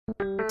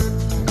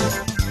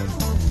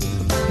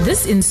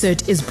This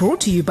insert is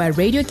brought to you by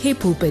Radio K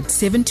Pulpit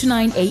 7 to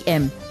 9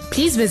 a.m.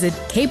 Please visit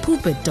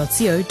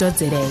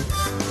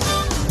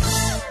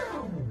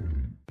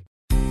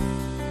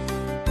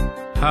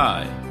kpulpit.co.za.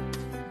 Hi,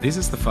 this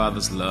is The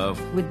Father's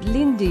Love with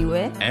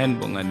Lindiwe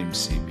and Bongani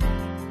Msibi.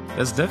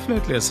 There's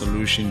definitely a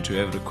solution to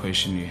every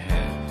question you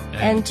have.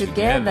 And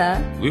together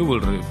we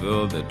will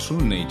reveal the true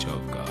nature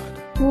of God,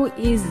 who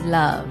is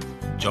love.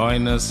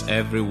 Join us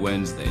every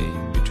Wednesday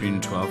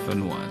between 12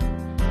 and 1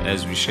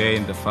 as we share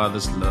in the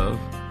Father's love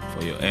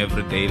for your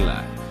everyday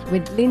life.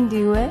 With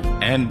Lindiwe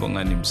and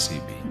Bongani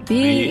Msibi.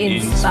 Be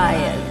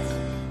inspired.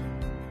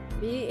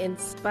 Be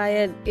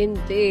inspired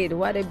indeed.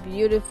 What a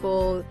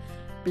beautiful,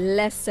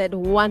 blessed,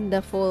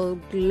 wonderful,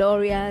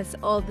 glorious,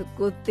 all the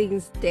good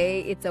things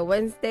day. It's a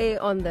Wednesday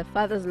on the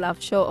Father's Love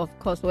Show, of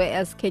course. Where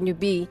else can you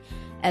be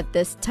at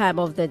this time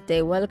of the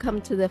day?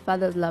 Welcome to the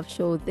Father's Love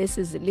Show. This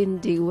is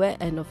Lindiwe,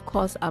 and of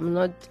course I'm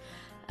not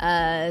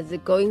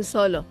going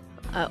solo.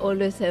 I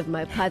always have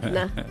my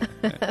partner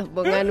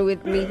Bongani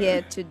with me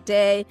here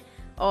today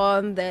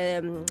on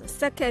the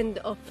 2nd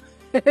of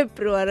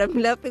February. I'm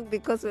laughing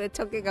because we're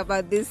talking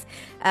about this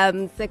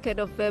 2nd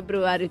of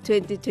February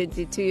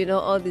 2022, you know,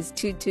 all these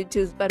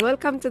 222s. But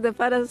welcome to the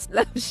Father's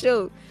Love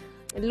Show.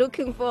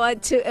 Looking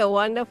forward to a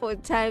wonderful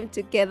time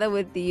together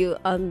with you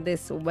on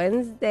this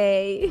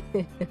Wednesday.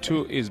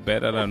 2 is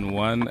better than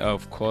 1,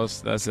 of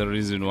course. That's the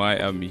reason why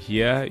I'm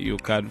here. You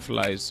can't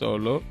fly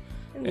solo.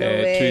 No 2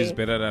 way. is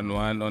better than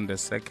 1 on the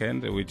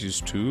 2nd, which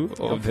is 2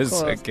 of the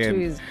course, 2nd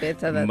 2 is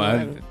better than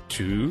month 1.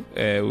 2,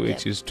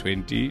 which is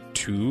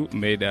 22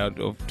 made out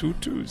of 2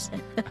 2s.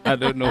 I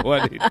don't know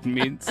what it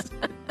means.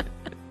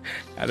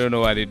 I don't know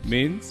what it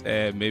means.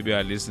 Maybe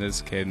our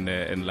listeners can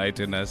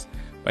enlighten us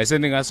by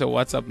sending us a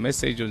WhatsApp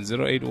message on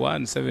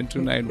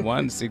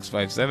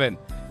 081-7291-657.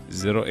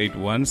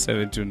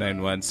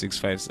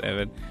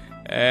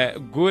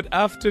 081-7291-657. Good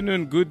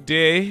afternoon, good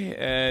day,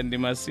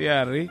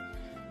 Ndimasiari.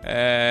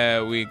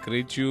 We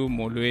greet you,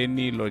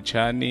 Molweni,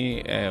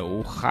 Lochani,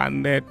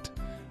 Uhanet,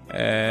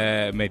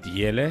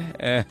 Mediele.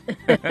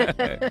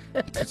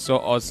 So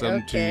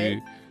awesome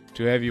to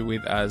have you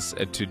with us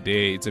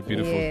today. It's a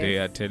beautiful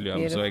day, I tell you.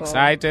 I'm so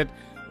excited.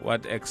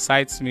 What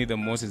excites me the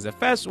most is the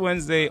first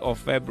Wednesday of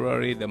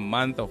February, the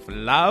month of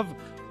love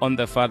on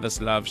the Father's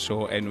Love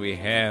Show. And we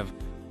have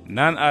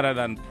none other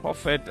than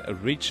Prophet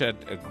Richard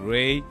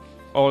Gray,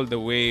 all the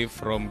way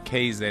from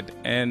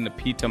KZN,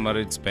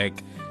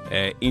 Pietermaritzburg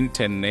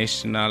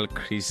International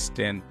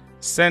Christian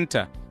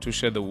Center, to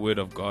share the word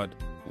of God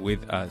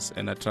with us.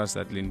 And I trust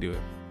that Lindiwe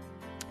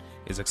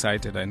is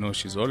excited. I know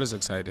she's always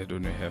excited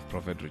when we have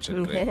Prophet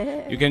Richard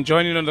Gray. You can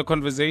join in on the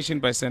conversation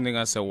by sending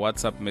us a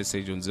WhatsApp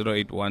message on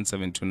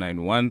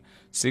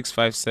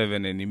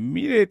 081-7291-657. And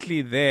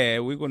immediately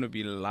there, we're going to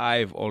be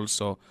live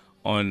also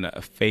on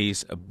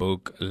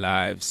Facebook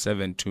Live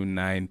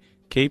 729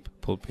 Cape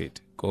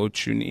Pulpit. Go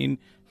tune in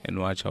and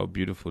watch how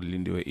beautiful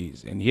Lindiwe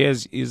is. And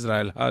here's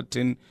Israel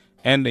Houghton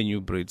and the New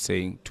Breed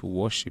saying, "To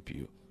worship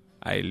you,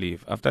 I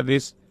live." After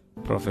this,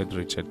 Prophet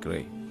Richard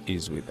Gray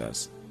is with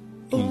us.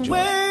 Enjoy.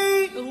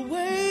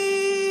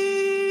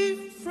 Away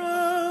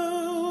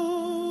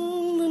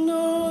from the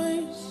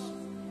noise.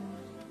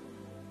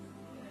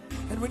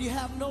 And when you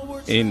have no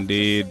words,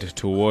 Indeed,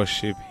 to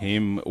worship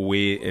Him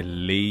we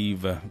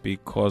live,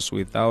 because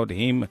without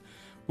Him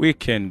we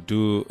can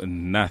do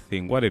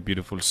nothing. What a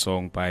beautiful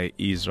song by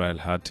Israel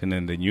Houghton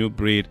and the New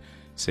Breed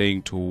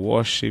saying, "To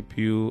worship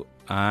you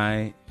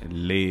I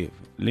live."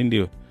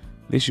 Lindy,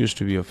 this used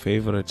to be your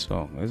favorite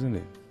song, isn't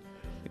it?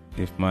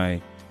 If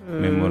my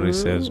memory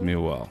serves me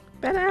well.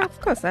 But of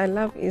course, I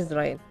love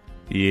Israel.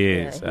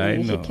 Yes, I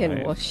know. He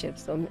can worship.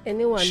 So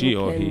anyone she who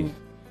or can, he?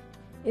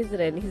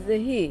 Israel, he's a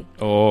he.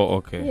 Oh,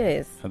 okay.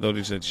 Yes. I thought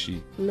you said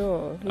she.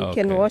 No, he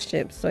Okay. can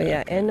worship. So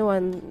yeah, Okay.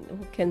 anyone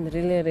who can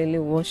really, really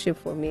worship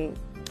for me,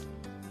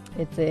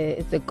 it's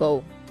a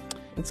go.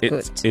 It's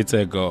good. It's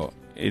a go.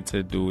 It's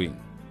a doing.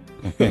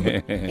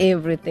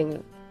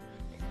 Everything.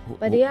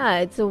 But yeah,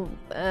 it's the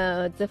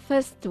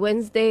first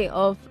Wednesday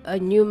of a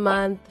new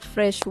month,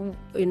 fresh month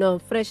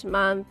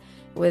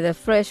with a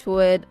fresh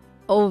word.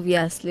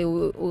 Obviously,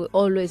 we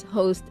always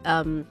host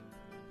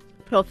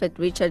Prophet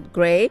Richard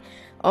Gray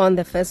on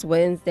the first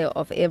Wednesday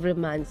of every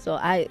month. So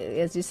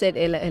as you said,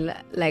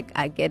 like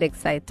I get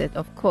excited.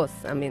 Of course,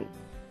 I mean,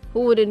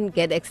 who wouldn't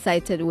get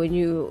excited when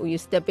you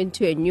step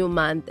into a new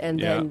month and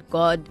then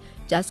God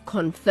just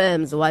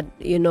confirms what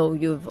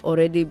you've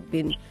already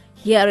been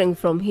hearing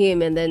from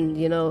Him, and then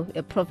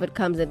a prophet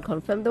comes and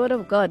confirms the word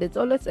of God. It's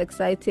always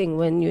exciting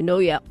when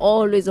you're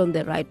always on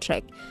the right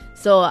track.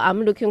 So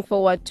I'm looking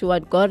forward to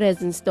what God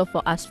has in store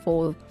for us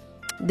for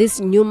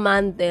this new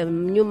month, the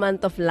new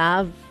month of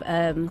love,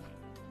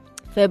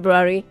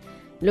 February.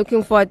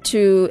 Looking forward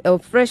to a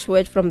fresh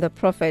word from the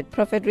prophet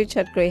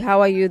Richard Gray.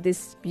 How are you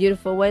this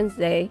beautiful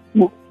Wednesday?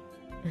 Well,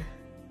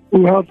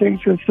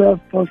 thanks yourself,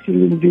 Pastor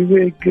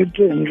Lindiwe. Good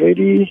and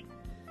ready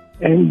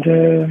and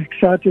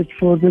excited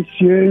for this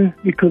year,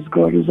 because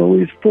God is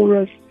always for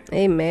us.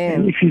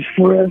 Amen. And if He's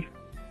for us,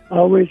 I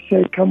always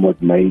say, come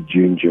what May,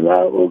 June,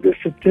 July, August,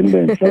 September,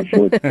 and so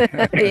forth.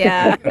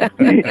 Yeah.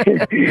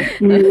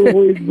 We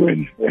always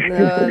win.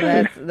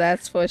 No,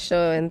 that's for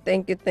sure. And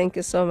thank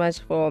you so much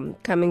for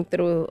coming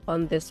through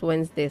on this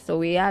Wednesday. So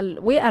we are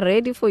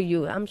ready for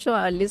you. I'm sure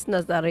our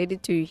listeners are ready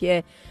to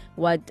hear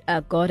what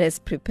God has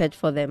prepared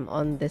for them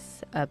on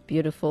this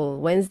beautiful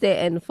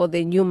Wednesday and for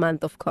the new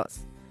month, of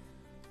course.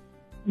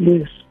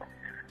 Yes.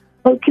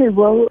 Okay,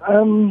 well,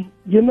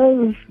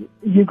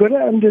 you got to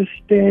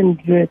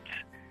understand that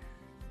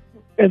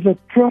as a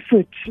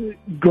prophet,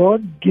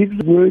 God gives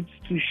words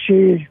to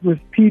share with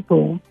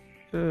people.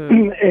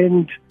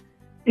 And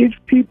if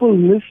people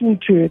listen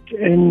to it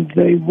and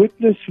they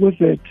witness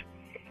with it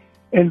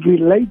and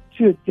relate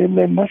to it, then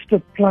they must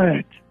apply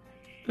it.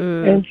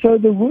 And so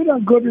the word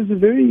of God is a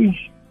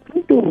very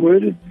simple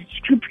word. It's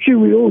scripture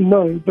we all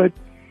know, but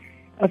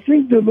I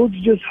think the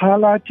Lord's just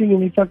highlighting,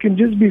 and if I can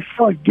just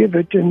before I give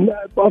it, and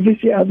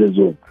obviously other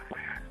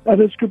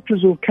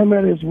scriptures will come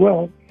out as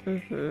well,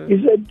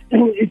 is that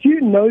if you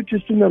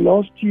noticed in the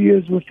last 2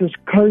 years with this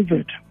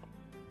COVID,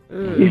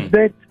 is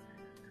that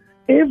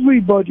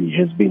everybody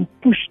has been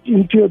pushed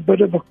into a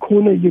bit of a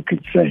corner, you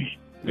could say.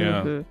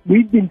 Yeah.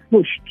 We've been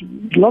pushed.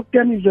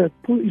 Lockdown is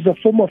a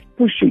form of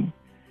pushing.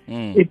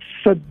 It's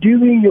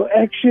subduing your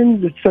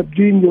actions, it's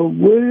subduing your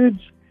words,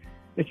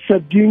 it's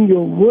subduing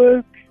your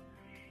work,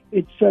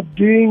 it's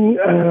subduing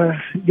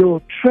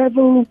your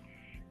travel,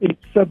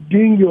 it's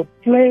subduing your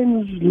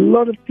plans. A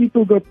lot of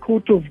people got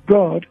caught off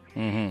guard.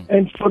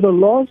 And for the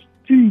last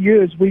 2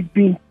 years, we've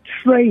been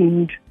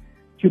trained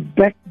to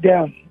back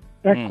down,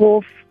 back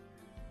off,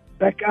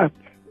 back up.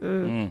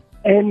 And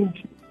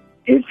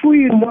if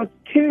we are not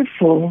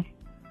careful,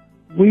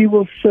 we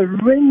will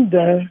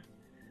surrender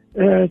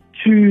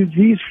to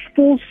these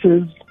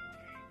forces,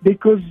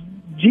 because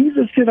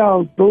Jesus said,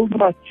 I'll build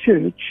my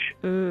church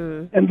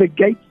and the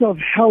gates of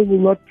hell will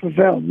not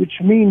prevail,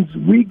 which means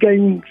we're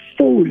going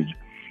forward.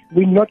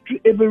 We're not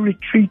ever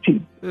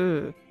retreating.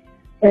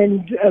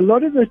 And a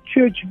lot of the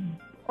church,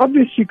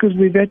 obviously because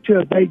we've had to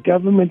obey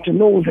government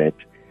and all that,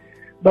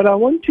 but I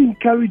want to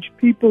encourage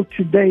people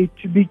today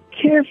to be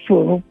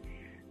careful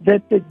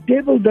that the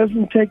devil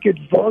doesn't take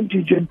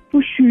advantage and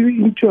push you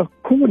into a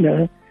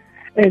corner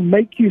and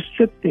make you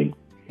sit there.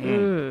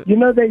 You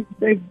know,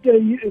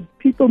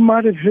 people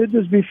might have heard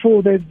this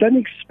before. They've done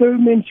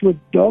experiments with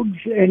dogs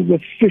and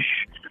with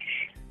fish,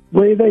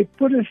 where they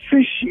put a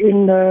fish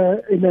in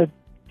a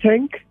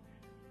tank,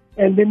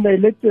 and then they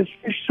let the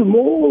fish swim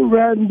all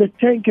around the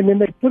tank, and then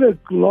they put a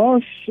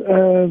glass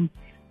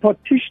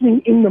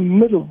partitioning in the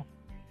middle.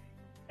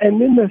 And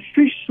then the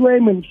fish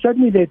swam, and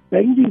suddenly they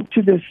banged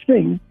into this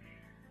thing,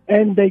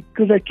 and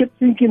because they kept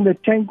thinking the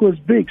tank was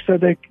big, so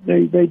they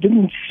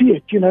didn't see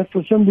it. You know,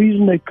 for some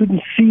reason they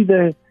couldn't see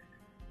the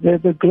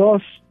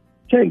glass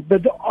tank.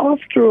 But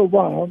after a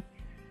while,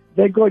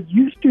 they got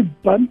used to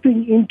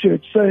bumping into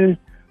it. So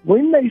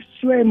when they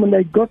swam and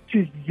they got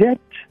to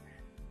that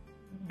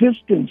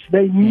distance,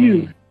 they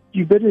knew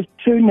you better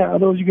turn now,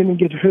 otherwise you're going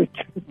to get hurt.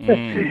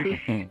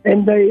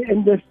 and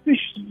the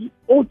fish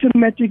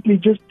automatically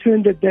just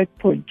turned at that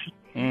point.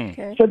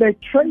 Okay. So they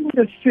trained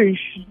the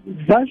fish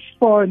thus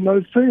far and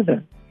no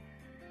further.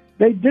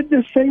 They did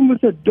the same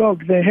with a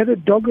dog. They had a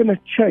dog on a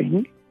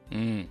chain,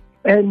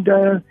 and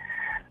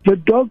the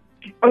dog,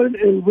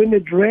 when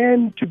it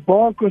ran to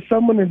bark or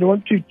someone and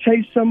wanted to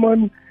chase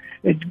someone,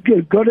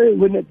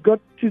 when it got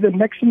to the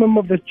maximum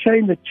of the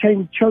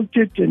chain choked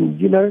it,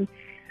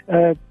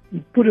 and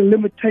put a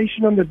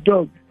limitation on the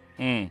dog.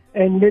 And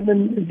then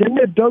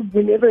the dog,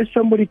 whenever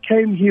somebody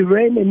came, he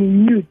ran, and he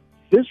knew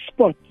this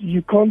spot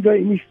you can't go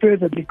any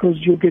further because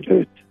you'll get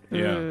hurt.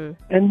 Yeah.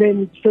 And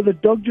then so the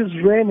dog just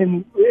ran,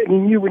 and he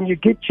knew when you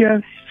get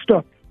here,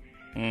 stop.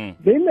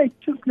 Then they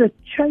took the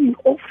chain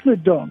off the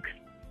dog,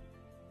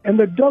 and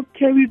the dog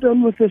carried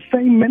on with the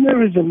same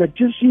mannerism. It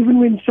just, even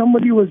when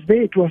somebody was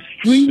there, it was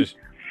free.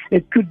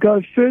 It could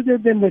go further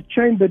than the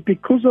chain, but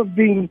because of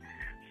being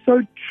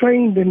so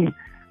trained and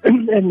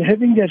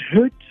having that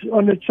hurt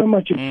on it so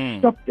much, it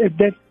stopped at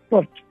that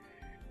spot.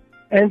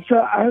 And so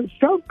I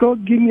felt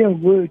God give me a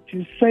word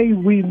to say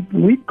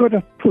we've got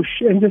to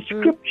push. And the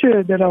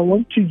scripture that I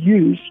want to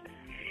use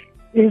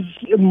is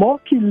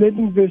Mark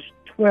 11, verse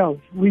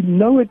 12. We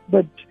know it,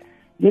 but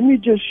let me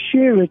just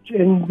share it.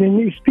 And then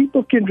if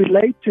people can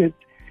relate to it,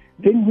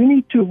 then we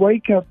need to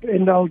wake up,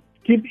 and I'll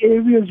give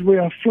areas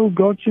where I feel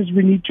God says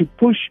we need to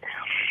push.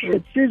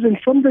 It says, and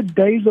from the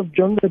days of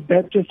John the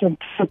Baptist until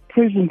the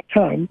present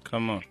time,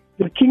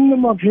 the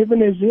kingdom of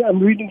heaven, as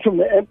I'm reading from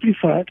the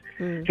Amplified,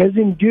 has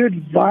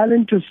endured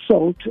violent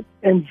assault,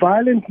 and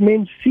violent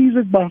men seize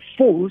it by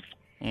force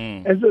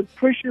as a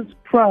precious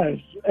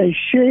prize. A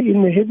share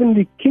in the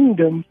heavenly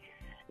kingdom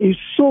is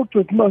sought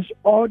with most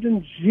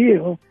ardent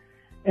zeal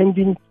and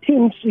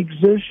intense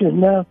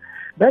exertion. Now,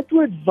 that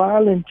word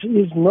violent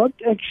is not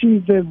actually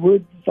the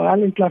word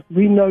violent like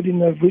we know it in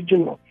the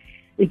original.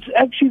 It's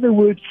actually the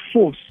word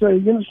force. So,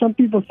 some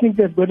people think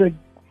that word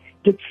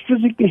gets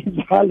physically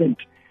violent.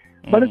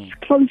 But it's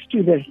close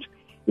to that.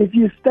 If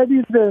you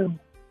study the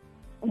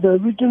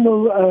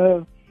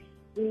original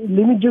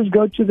let me just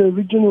go to the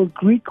original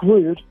Greek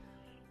word,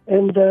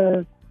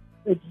 and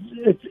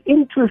it's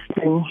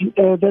interesting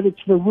that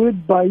it's the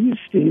word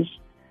baistes,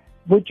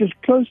 which is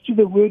close to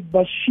the word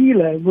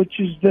bashila, which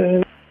is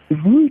the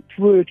root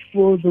word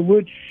for the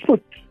word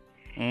foot,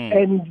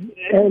 and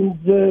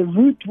the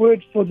root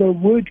word for the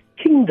word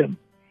kingdom.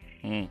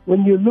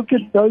 When you look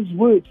at those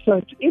words, so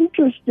it's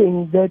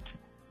interesting that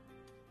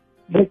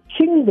the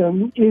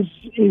kingdom is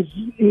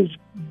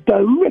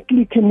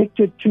directly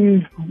connected to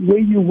where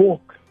you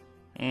walk.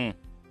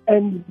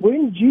 And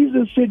when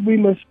Jesus said we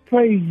must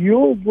pray,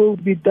 your will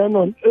be done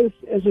on earth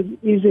as it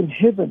is in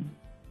heaven,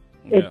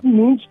 it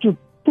means to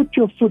put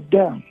your foot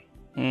down.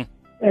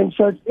 And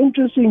so it's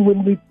interesting,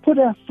 when we put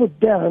our foot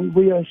down,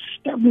 we are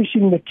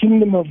establishing the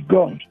kingdom of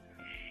God.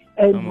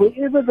 And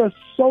wherever the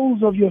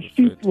soles of your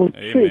feet will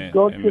tread,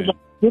 God says,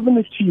 I've given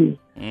it to you.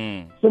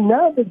 So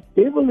now the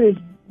devil is,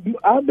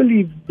 I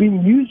believe,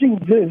 been using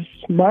this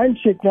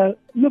mindset. Now,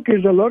 look,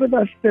 there's a lot of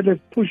us that have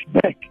pushed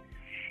back.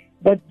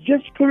 But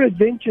just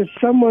peradventure,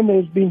 someone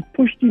has been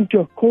pushed into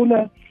a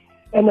corner,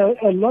 and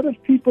a lot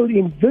of people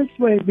in this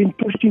way have been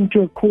pushed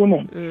into a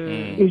corner,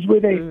 is where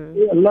they,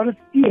 a lot of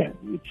fear.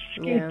 It's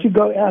scared to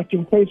go out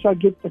in case I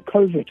get the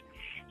COVID.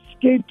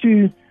 Scared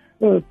to,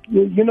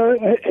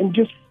 and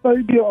just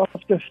phobia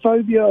after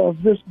phobia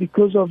of this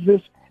because of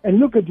this. And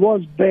look, it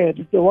was bad.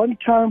 At the one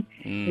time,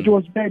 it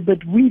was bad,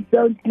 but we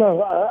don't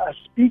know. I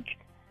speak,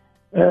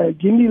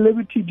 give me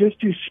liberty just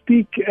to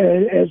speak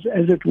as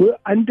it were,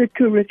 under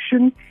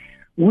correction.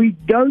 We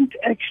don't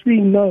actually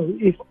know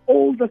if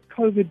all the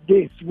COVID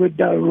deaths were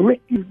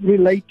directly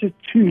related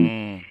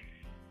to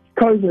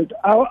COVID.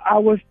 I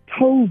was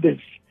told this.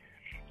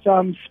 So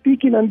I'm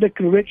speaking under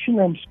correction.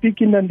 I'm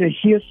speaking under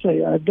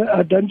hearsay.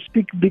 I don't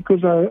speak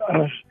because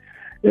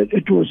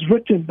it was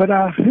written, but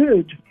I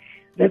heard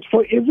that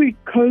for every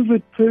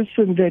COVID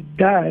person that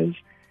dies,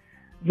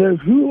 the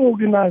WHO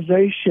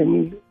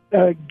organization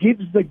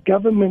gives the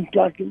government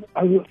like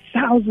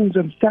thousands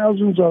and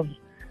thousands of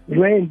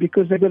rand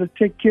because they've got to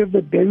take care of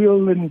the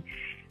burial and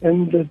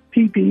the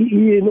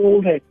PPE and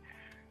all that.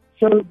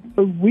 So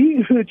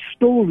we heard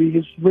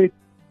stories where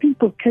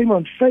people came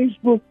on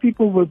Facebook,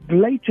 people were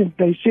blatant.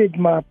 They said,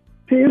 my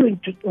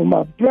parent or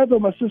my brother or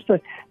my sister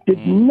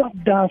did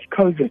not die of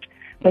COVID,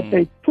 but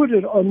they put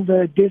it on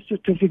the death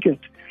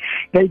certificate.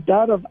 They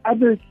died of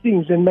other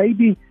things and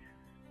maybe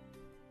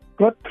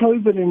got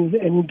COVID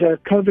and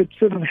COVID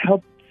sort of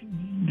helped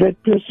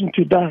that person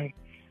to die.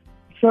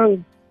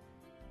 So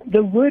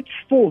the word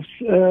force,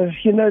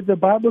 the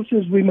Bible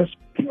says we must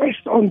press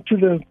on to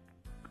the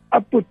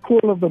upward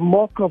call of the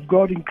mark of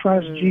God in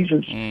Christ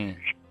Jesus.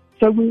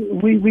 So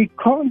we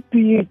can't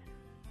be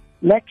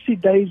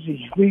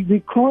laxy-daisy.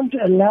 We can't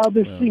allow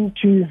this thing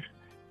to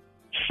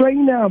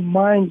train our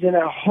minds and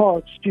our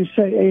hearts to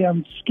say, hey,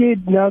 I'm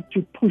scared now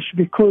to push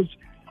because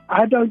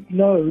I don't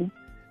know.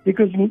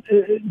 Because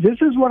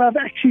this is what I've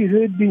actually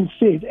heard being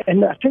said.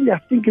 And I tell you, I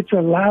think it's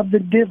a lie of the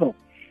devil.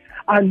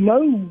 I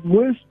know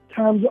worse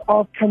times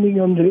are coming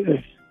on the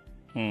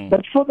earth.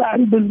 But for the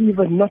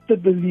unbeliever, not the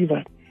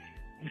believer,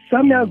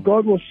 somehow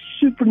God will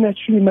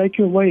supernaturally make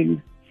a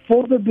way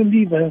for the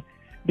believer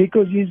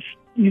because he's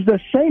the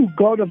same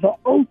God of the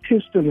Old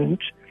Testament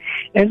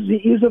as he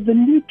is of the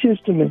New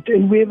Testament.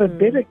 And we have a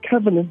better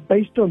covenant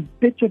based on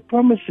better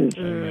promises.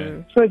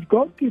 So if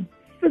God could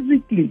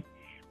physically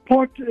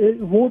part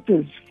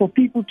waters for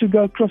people to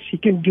go across, he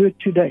can do it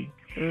today.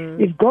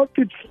 If God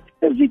could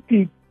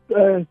physically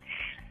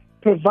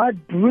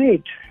provide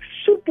bread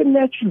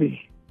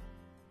supernaturally,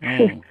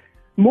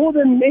 more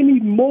than any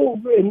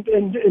mold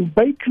and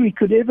bakery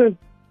could ever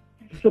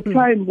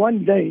supply in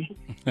one day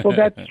for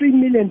about 3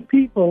 million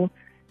people,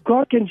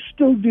 God can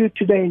still do it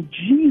today. And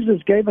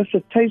Jesus gave us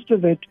a taste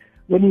of it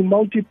when he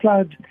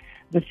multiplied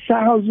the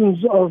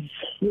thousands of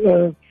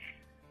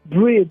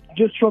bread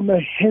just from a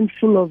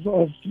handful of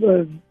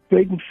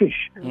bread and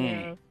fish.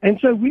 And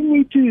so we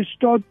need to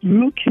start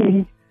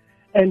looking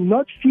and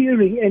not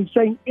fearing and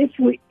saying, if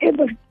we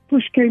ever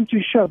push came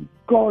to shove,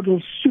 God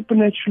will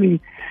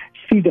supernaturally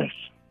feed us.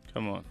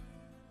 Come on.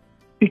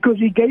 Because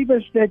he gave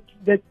us that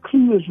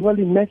clue as well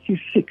in Matthew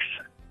 6.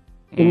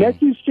 In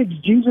Matthew 6,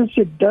 Jesus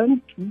said,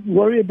 don't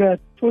worry about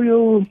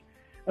toil,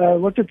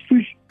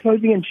 food,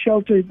 clothing, and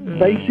shelter.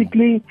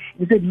 Basically,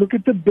 he said, look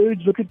at the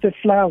birds, look at the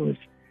flowers.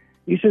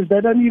 He says,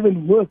 they don't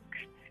even work,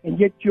 and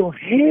yet your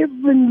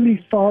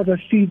heavenly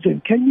Father feeds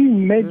them. Can you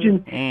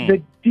imagine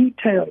the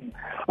detail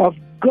of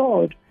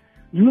God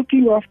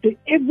looking after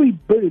every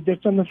bird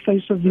that's on the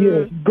face of the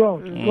earth?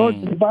 God,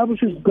 the Bible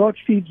says God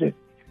feeds it.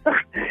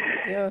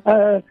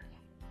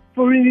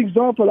 For an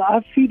example,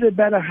 I feed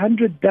about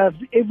 100 doves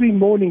every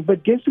morning,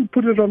 but guess who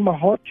put it on my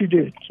heart to do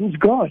it? It's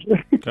God.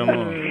 Come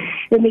on.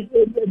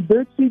 And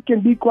bird seed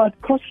can be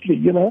quite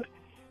costly,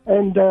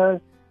 and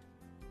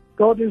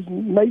God has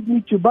made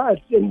me to buy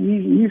it.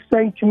 And he's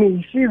saying to me,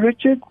 you see,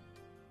 Richard,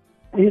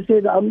 he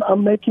said,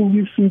 I'm making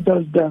you feed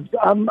those doves.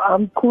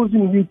 I'm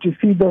causing you to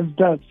feed those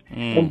doves.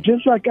 And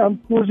just like I'm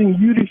causing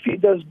you to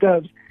feed those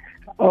doves,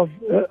 of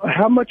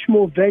how much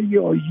more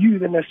value are you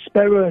than a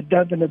sparrow, a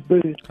dove, and a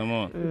bird? Come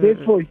on.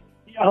 Therefore,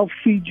 I'll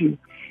feed you.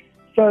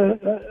 So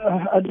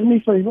I don't know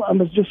if I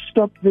must just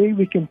stop there.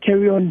 We can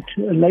carry on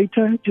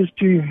later just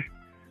to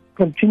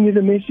continue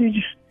the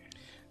message.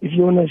 If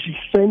you want to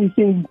say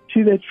anything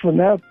to that for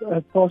now,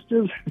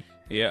 pastors.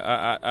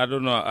 Yeah, I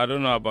don't know. I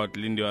don't know about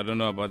Lindy. I don't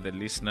know about the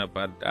listener,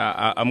 but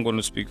I'm going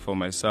to speak for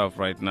myself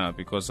right now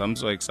because I'm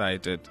so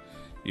excited.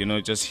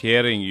 Just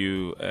hearing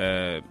you,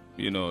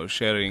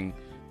 sharing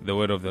the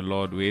word of the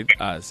Lord with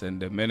us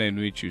and the manner in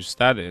which you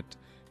started.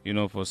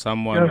 For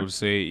someone who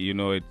say,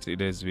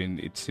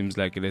 it seems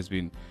like it has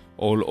been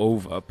all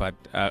over, but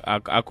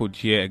I could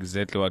hear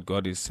exactly what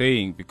God is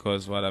saying,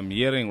 because what I'm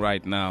hearing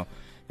right now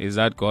is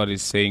that God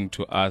is saying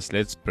to us,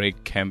 let's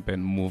break camp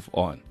and move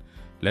on.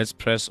 Let's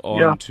press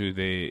on to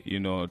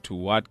to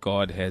what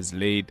God has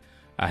laid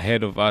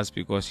ahead of us,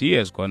 because He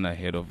has gone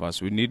ahead of us.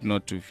 We need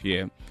not to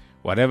fear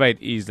whatever it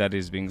is that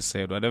is being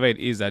said, whatever it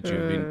is that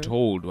you've been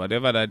told,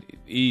 whatever that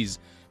is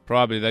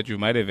probably that you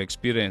might have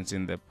experienced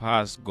in the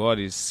past. God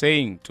is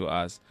saying to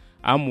us,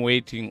 I'm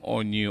waiting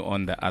on you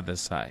on the other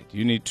side.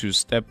 You need to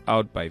step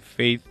out by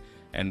faith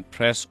and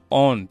press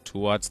on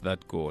towards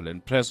that goal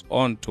and press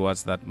on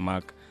towards that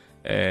mark,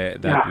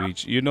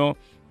 which,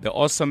 the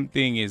awesome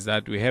thing is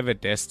that we have a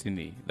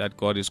destiny that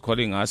God is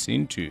calling us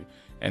into.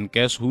 And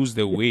guess who's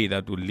the way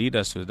that will lead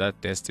us to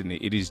that destiny?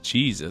 It is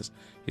Jesus.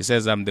 He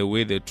says, I'm the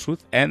way, the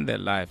truth, and the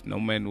life.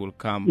 No man will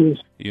come,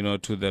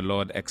 to the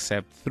Lord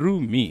except through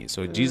me.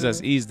 So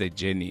Jesus is the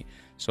journey.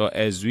 So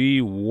as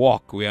we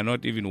walk, we are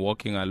not even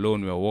walking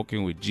alone. We are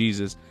walking with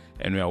Jesus,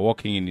 and we are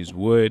walking in His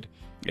word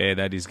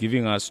that is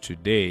giving us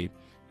today.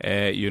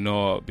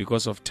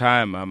 Because of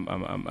time,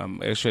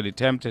 I'm actually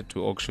tempted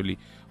to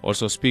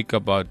also speak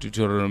about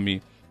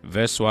Deuteronomy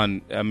verse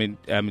 1,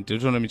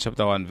 Deuteronomy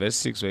chapter 1, verse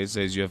 6, where it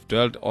says, you have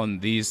dwelt on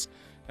this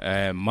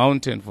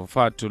mountain for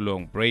far too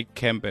long. Break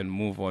camp and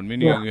move on.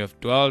 Meaning you have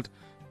dwelt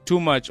too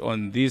much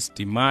on this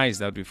demise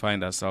that we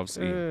find ourselves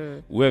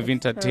in. We have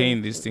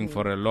entertained this thing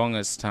for a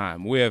longest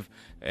time. We have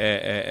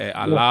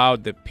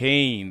allowed the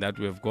pain that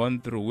we have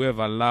gone through. We have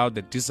allowed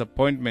the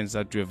disappointments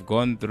that we have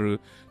gone through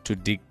to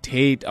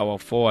dictate our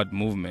forward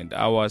movement.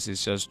 Ours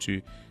is just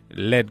to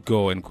let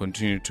go and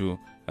continue to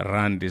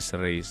run this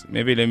race.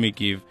 Maybe let me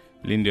give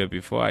Linda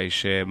before I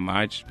share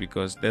much,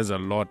 because there's a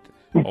lot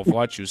of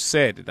what you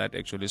said that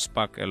actually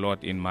sparked a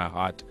lot in my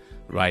heart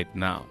right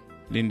now.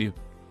 Lindy.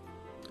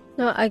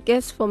 No, I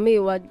guess for me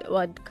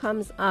what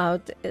comes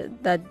out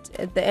that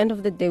at the end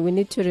of the day we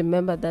need to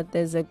remember that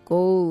there's a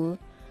goal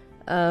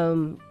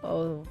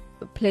or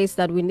a place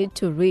that we need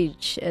to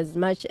reach, as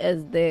much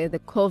as the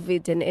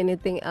COVID and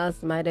anything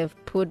else might have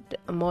put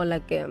more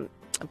like a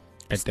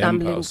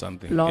stumbling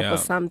block or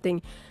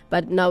something.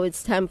 But now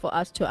it's time for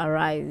us to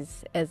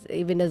arise,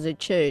 even as a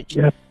church.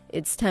 Yeah.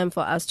 It's time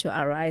for us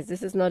to arise.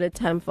 This is not a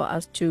time for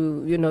us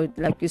to,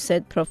 like you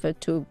said, Prophet,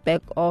 to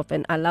back off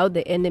and allow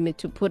the enemy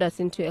to put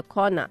us into a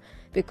corner.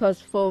 Because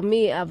for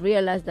me, I've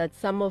realized that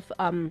some of,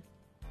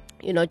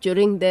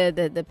 during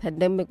the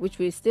pandemic, which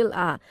we still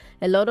are,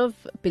 a lot of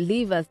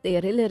believers, they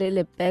really,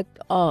 really backed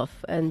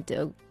off,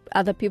 and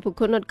other people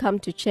could not come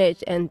to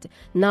church, and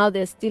now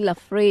they're still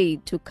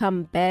afraid to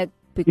come back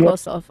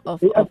because of the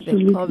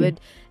COVID,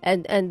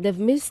 and they've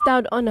missed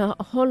out on a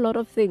whole lot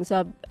of things.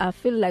 So I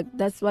feel like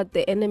that's what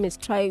the enemy is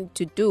trying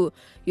to do,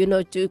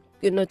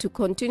 to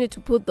continue to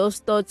put those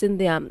thoughts in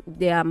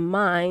their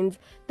minds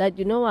that,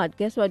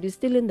 guess what, you're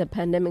still in the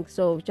pandemic,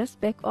 so just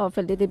back off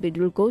a little bit.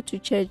 You'll go to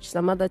church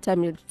some other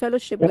time, you'll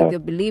fellowship with your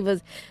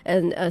believers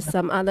and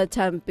some other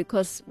time,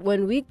 because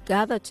when we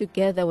gather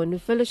together, when we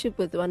fellowship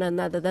with one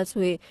another, that's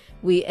where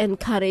we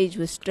encourage,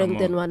 we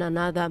strengthen one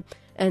another.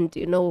 And,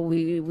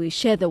 we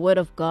share the word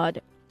of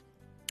God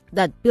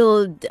that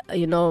build,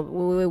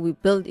 we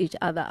build each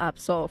other up.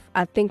 So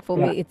I think for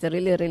me, it's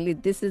really, really,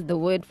 this is the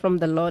word from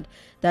the Lord,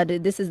 that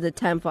this is the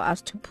time for us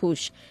to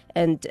push.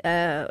 And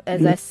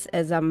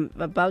as I'm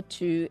about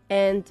to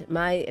end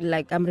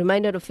I'm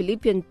reminded of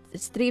Philippians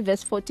 3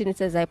 verse 14. It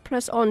says, I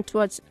press on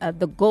towards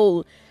the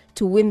goal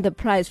to win the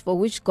prize for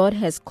which God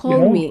has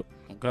called me.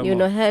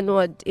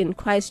 Heavenward in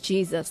Christ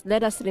Jesus.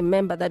 Let us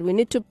remember that we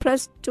need to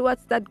press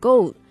towards that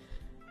goal.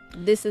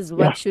 This is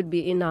what should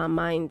be in our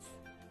minds.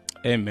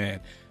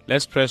 Amen.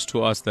 Let's press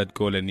towards that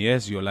goal. And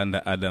yes,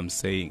 Yolanda Adams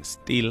saying,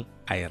 still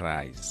I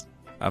rise.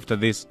 After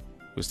this,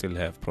 we still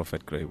have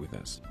Prophet Gray with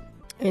us.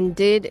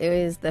 Indeed, it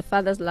is the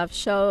Father's Love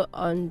Show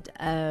on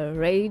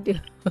radio.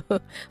 Why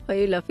are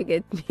you laughing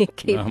at me?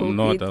 I'm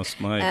not, I'm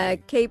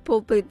smiling.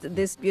 K-Pulpit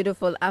this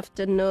beautiful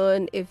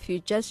afternoon. If you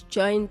just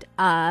joined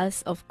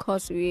us, of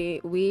course,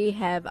 we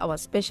have our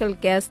special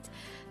guest,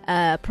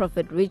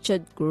 Prophet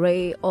Richard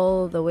Gray,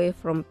 all the way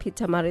from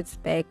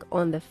Pietermaritzburg,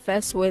 on the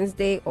first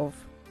Wednesday of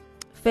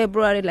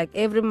February. Like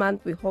every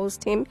month, we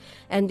host him.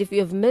 And if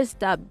you've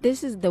missed up,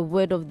 this is the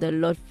word of the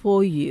Lord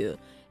for you,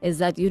 is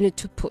that you need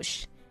to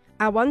push.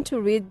 I want to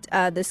read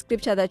the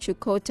scripture that you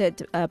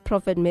quoted,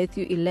 Prophet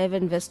Matthew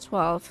 11, verse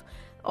 12,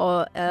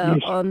 or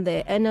on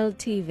the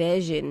NLT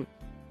version.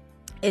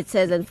 It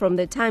says, and from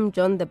the time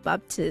John the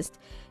Baptist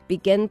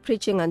began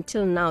preaching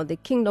until now, the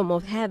kingdom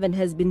of heaven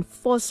has been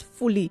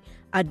forcefully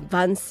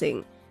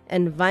advancing,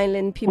 and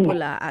violent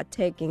people are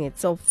taking it.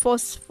 So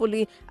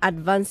forcefully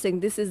advancing,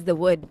 this is the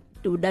word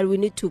that we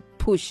need to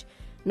push,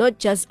 not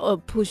just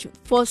push,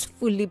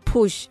 forcefully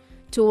push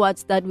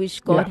towards that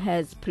which God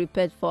has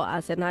prepared for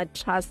us. And I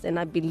trust and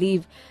I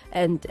believe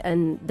and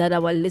that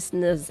our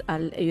listeners are,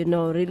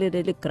 really,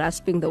 really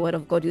grasping the word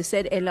of God. You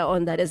said earlier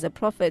on that as a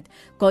prophet,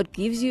 God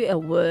gives you a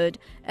word,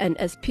 and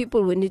as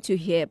people we need to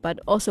hear, but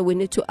also we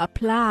need to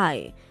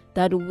apply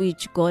that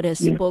which God has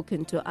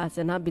spoken to us.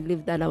 And I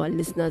believe that our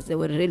listeners, they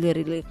will really,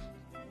 really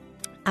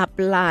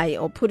apply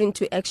or put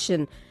into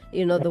action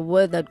the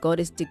word that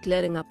God is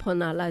declaring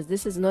upon our lives.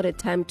 This is not a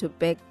time to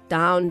back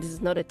down. This is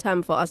not a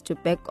time for us to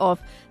back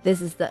off. This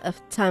is the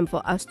time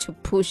for us to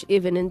push,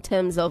 even in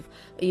terms of,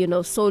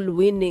 soul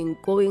winning,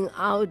 going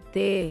out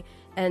there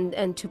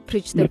and to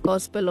preach the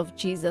gospel of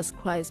Jesus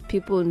Christ.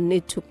 People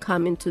need to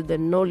come into the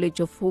knowledge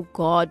of who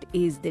God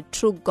is, the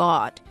true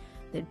God,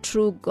 the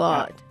true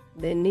God.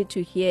 They need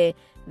to hear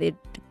the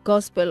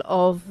gospel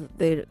of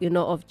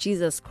of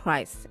Jesus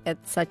Christ at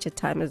such a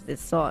time as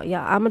this. So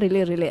I'm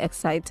really, really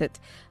excited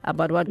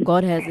about what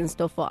God has in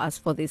store for us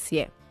for this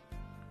year.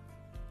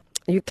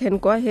 You can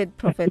go ahead,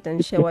 Prophet,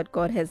 and share what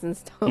God has in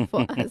store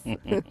for us.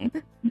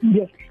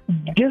 Yes,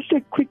 just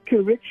a quick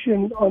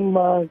correction on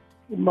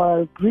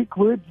my Greek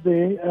words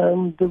there.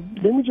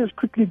 Let me just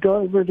quickly go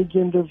over it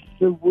again.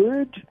 The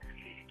word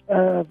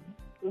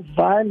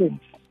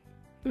violence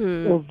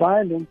or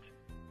violent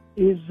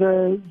is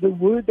the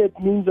word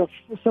that means of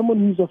someone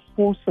who's a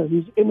forcer,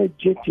 who's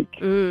energetic,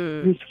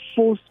 who's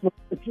forceful.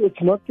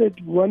 It's not that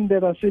one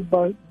that I said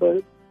by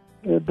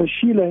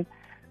Sheila.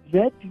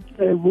 That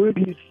word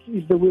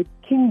is the word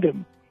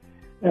kingdom,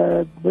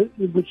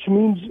 which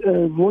means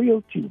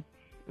royalty.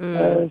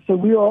 So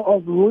we are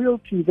of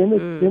royalty. Then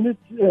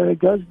it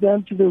goes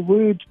down to the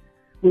word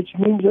which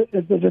means that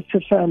it's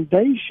a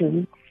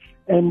foundation,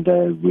 and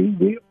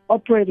we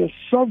operate as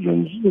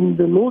sovereigns in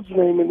the Lord's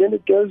name, and then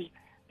it goes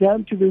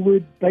down to the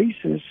word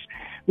basis,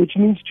 which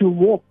means to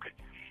walk,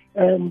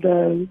 and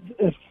a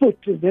foot.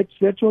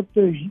 That's what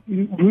the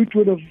root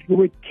word of the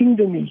word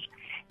kingdom is.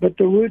 But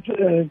the word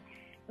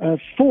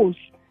force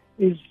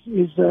is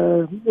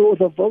or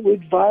the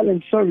word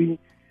violence. Sorry,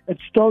 it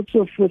starts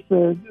off with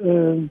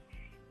to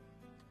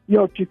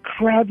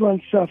crowd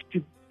oneself,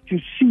 to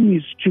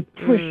seize, to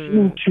push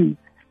into,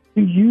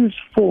 to use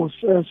force.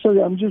 Sorry,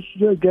 I'm just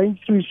going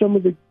through some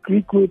of the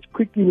Greek words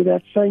quickly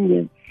without saying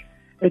them.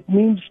 It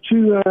means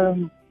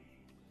to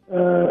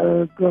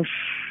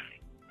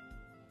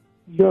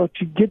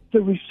to get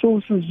the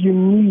resources you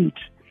need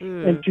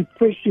and to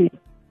push it.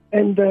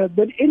 And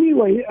but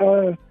anyway,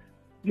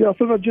 I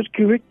thought I'd just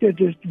correct that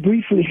just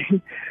briefly.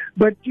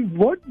 But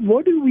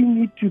what do we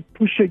need to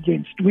push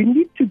against? We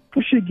need to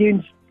push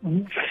against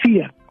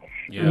fear.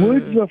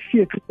 Words of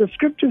fear. Because the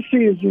scripture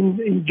says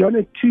in John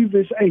 2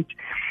 verse 8,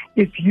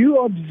 if you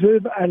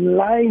observe a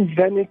lying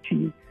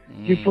vanity,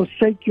 you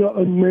forsake your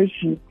own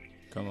mercy.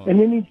 And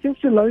then in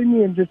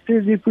Thessalonians it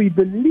says, if we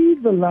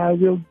believe the lie,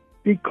 we'll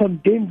be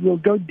condemned, we'll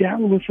go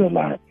down with the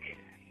lie.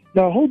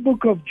 The whole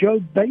book of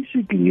Job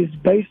basically is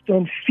based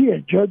on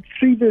fear. Job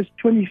 3 verse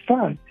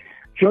 25.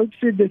 Job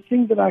said, the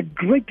thing that I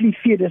greatly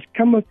feared has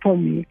come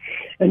upon me.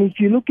 And if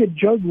you look at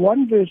Job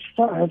 1 verse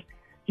 5,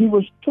 he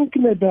was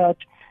talking about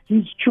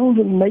his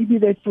children, maybe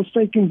they'd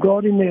forsaken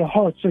God in their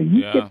hearts. So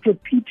he kept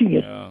repeating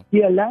it.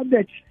 He allowed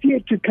that fear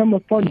to come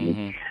upon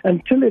him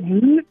until it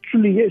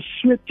literally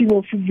swept him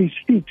off of his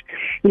feet,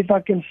 if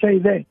I can say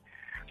that.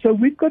 So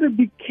we've got to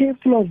be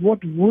careful of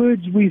what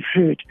words we've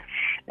heard.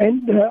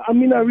 And I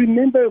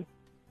remember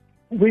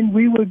when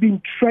we were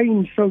being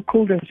trained,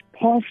 so-called as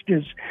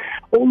pastors,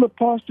 all the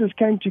pastors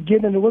came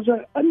together, and there was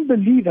an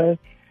unbeliever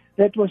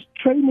that was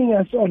training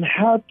us on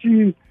how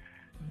to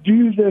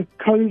do the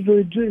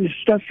COVID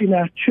stuff in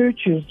our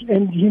churches,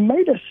 and he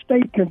made a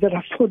statement that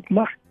I thought,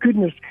 my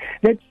goodness,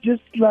 that's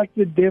just like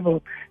the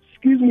devil.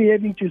 Excuse me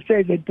having to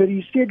say that, but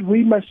he said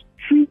we must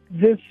treat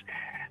this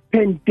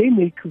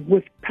pandemic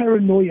with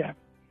paranoia.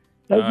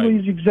 Those were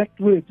his exact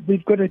words.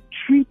 We've got to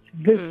treat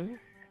this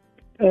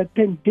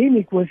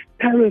pandemic with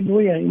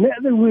paranoia. In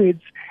other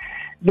words,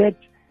 that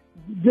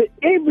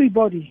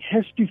everybody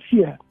has to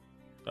fear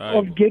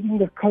of getting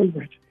the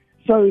COVID.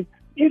 So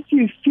if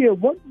you fear,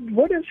 what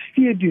does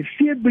fear do?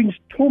 Fear brings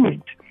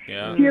torment.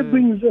 Fear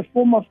brings a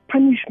form of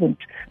punishment.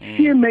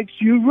 Fear makes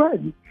you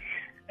run.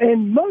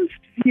 And most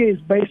fear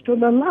is based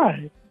on a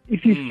lie.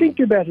 If you think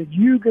about it,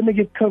 you're going to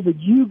get COVID,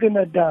 you're going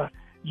to die,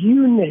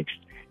 you next.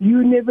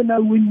 You never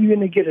know when you're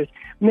going to get it.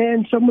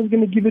 Man, someone's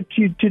going to give it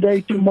to you today,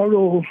 tomorrow,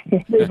 or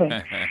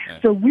whatever.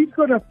 So we've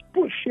got to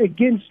push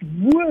against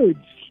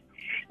words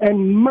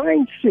and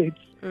mindsets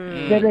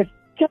that have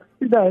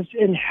captured us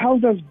and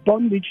held us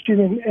bondage to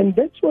them. And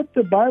that's what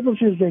the Bible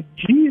says, that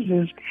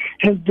Jesus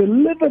has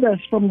delivered us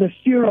from the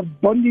fear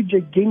of bondage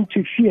again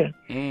to fear.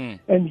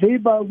 And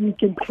thereby we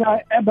can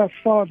cry, Abba,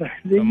 Father.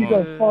 There you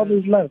go,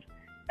 Father's love.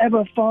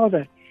 Abba,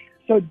 Father.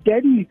 So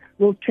Daddy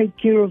will take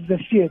care of the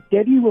fear.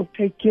 Daddy will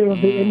take care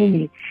of the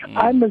enemy.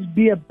 I must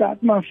be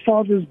about my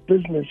Father's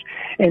business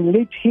and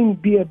let him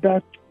be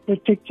about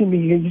protecting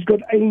me. He's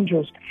got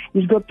angels.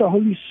 He's got the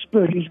Holy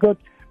Spirit. He's got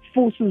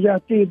forces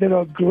out there that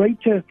are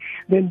greater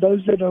than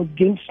those that are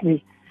against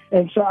me.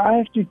 And so I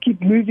have to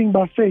keep moving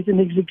by faith. And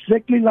it's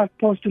exactly like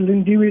Pastor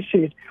Lindiwe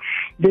said.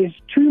 There's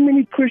too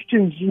many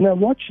Christians,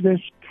 watch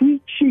this,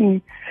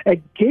 preaching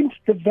against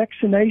the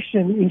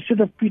vaccination instead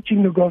of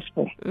preaching the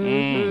gospel.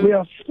 Mm-hmm. We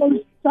are so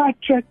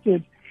sidetracked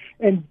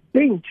and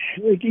bent,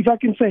 if I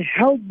can say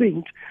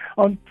hell-bent,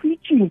 on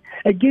preaching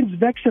against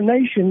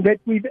vaccination that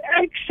we've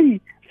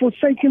actually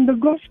forsaken the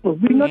gospel.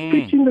 We're not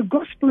preaching the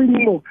gospel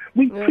anymore.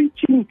 We're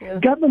preaching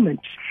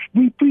government.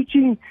 We're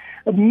preaching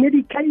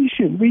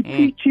medication. We're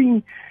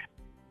preaching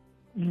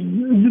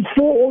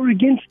for or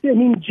against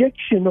an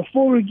injection or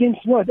for or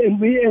against what. And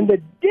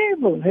the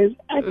devil has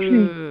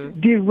actually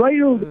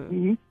derailed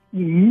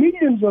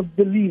millions of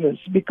believers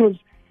because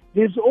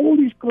there's all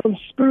these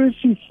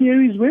conspiracy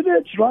theories, whether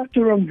it's right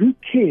or wrong, who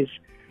cares?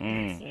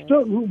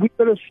 So we've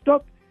got to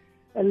stop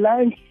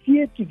allowing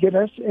fear to get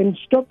us and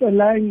stop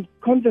allowing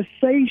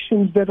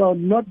conversations that are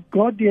not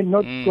godly and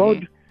not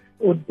God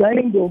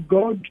ordained or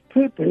God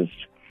purposed.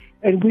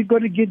 And we've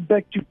got to get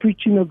back to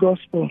preaching the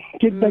gospel,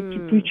 get back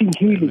to preaching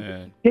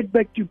healing, get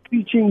back to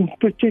preaching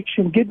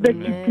protection, get back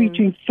to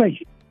preaching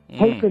faith,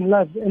 hope and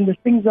love, and the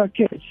things like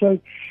that. So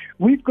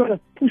we've got to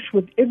push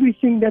with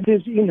everything that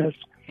is in us.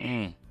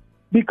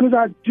 Because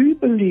I do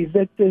believe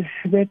that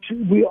that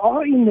we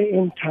are in the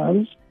end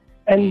times,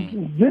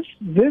 and this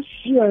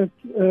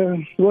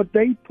what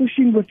they're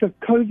pushing with the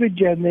COVID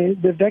jab,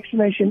 the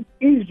vaccination,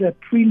 is a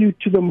prelude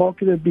to the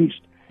mark of the beast.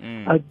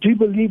 I do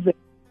believe that.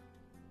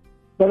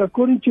 But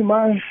according to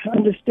my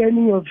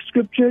understanding of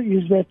Scripture,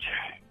 is that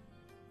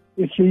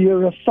if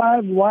you're a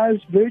 5-wise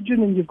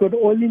virgin and you've got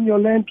oil in your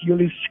lamp,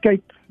 you'll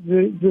escape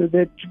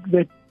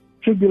that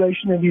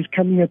tribulation that is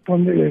coming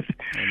upon the earth.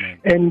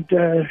 And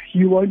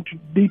you won't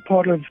be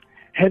part of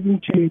having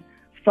to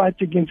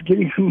fight against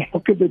getting the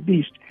mark of the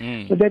beast.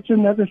 So that's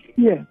another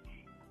fear.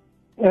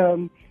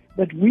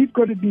 But we've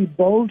got to be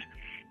bold.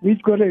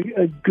 We've got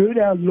to gird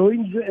our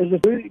loins,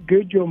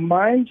 gird your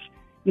minds.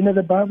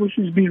 The Bible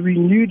says be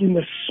renewed in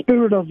the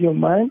spirit of your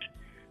mind.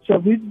 So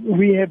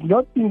we have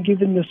not been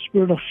given the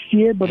spirit of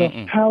fear, but of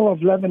power,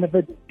 of love, and of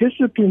a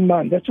disciplined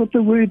mind. That's what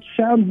the word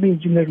sound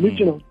means in the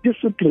original,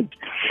 disciplined.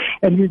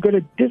 And we've got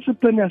to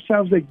discipline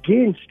ourselves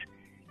against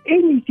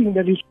anything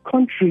that is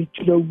contrary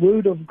to the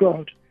word of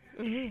God.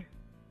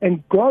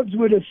 And God's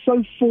word is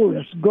so for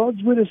us.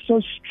 God's word is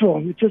so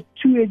strong. It's a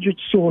two-edged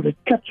sword. It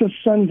cuts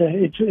asunder.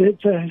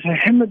 It's a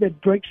hammer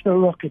that breaks the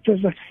rock. It's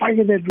a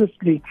fire that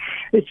riftly.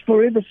 It's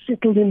forever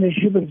settled in the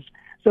heavens.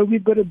 So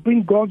we've got to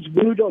bring God's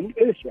word on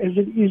earth as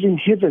it is in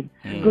heaven,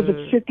 because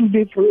it's settled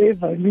there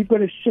forever. And we've got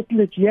to settle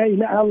it here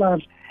in our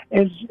lives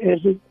as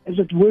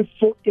it were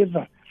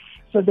forever,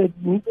 so that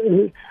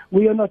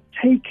we are not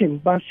taken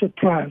by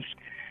surprise.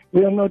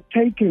 We are not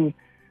taken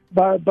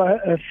by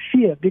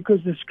fear, because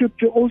the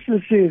Scripture also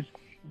says,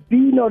 be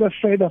not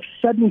afraid of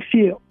sudden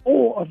fear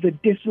or of the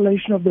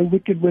desolation of the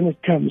wicked when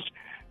it comes.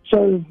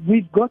 So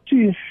we've got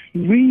to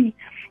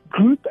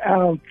regroup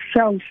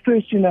ourselves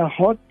first in our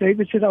heart.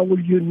 David said, I will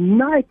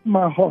unite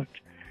my heart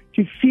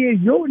to fear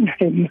your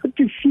name, not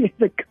to fear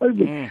the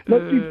COVID, not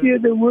to fear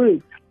the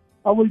word.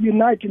 I will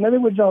unite. In other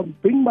words, I'll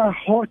bring my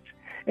heart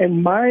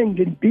and mind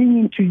and being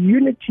into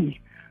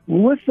unity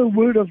with the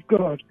word of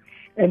God.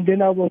 And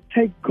then I will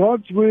take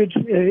God's word,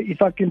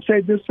 if I can say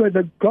it this way,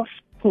 the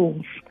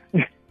gospels.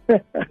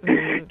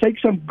 Take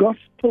some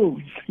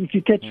gospels, if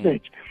you catch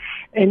that,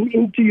 and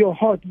into your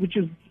heart, which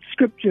is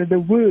Scripture, the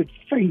word,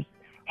 faith,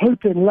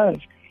 hope, and love.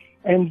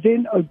 And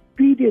then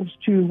obedience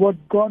to what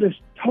God has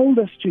told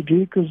us to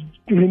do, because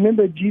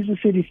remember, Jesus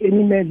said, if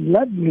any man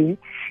love me,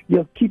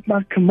 he'll keep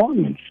my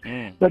commandments.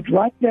 But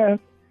right now,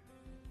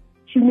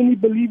 too many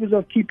believers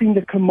are keeping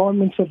the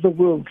commandments of the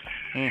world.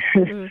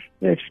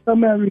 They've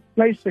somehow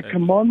replaced the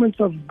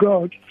commandments of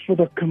God for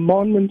the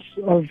commandments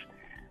of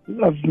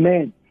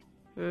man.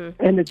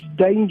 And it's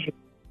dangerous.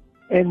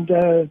 And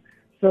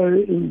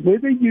so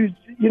whether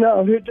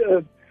I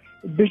heard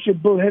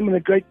Bishop Bill Hamon, a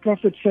great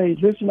prophet, say,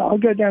 listen, I'll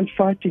go down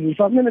fighting. If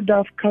I'm going to die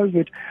of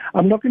COVID,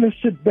 I'm not going to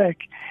sit back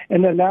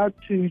and allow it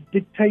to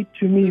dictate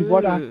to me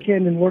what I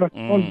can and what I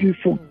can't do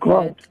for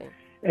God.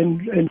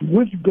 And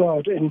with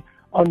God and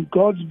on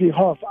God's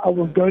behalf, I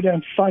will go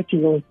down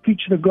fighting or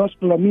preach the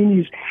gospel. I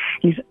mean,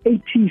 he's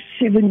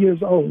 87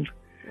 years old,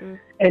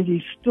 and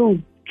he's still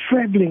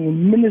traveling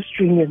and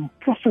ministering and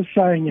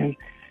prophesying and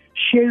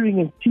sharing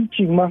and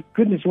teaching. My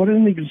goodness, what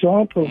an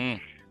example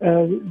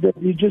that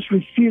he just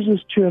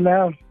refuses to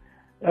allow.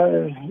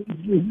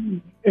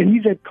 And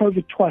he's had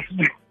COVID twice.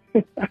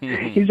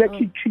 He's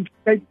actually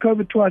had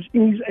COVID twice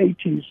in his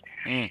 80s.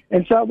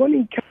 And so I want to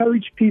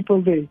encourage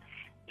people there.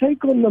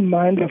 Take on the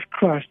mind of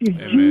Christ. If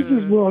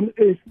Jesus were on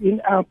earth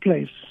in our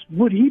place,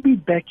 would he be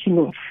backing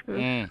off?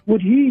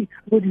 Would he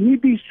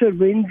be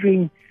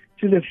surrendering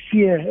to the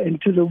fear and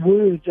to the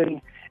words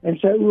and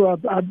say,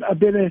 I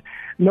better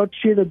not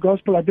share the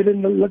gospel. I better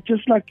not,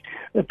 just like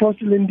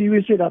Apostle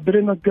Lindiwe said, I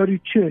better not go to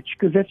church,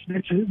 because that's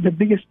the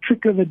biggest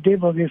trick of the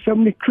devil. There's so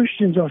many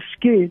Christians are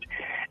scared.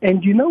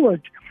 And you know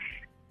what?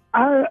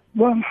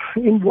 Well,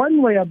 in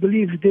one way, I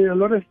believe there are a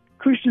lot of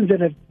Christians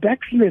that have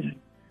backslidden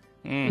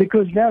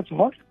because now it's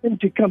hard for them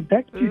to come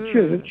back to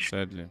church.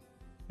 Sadly.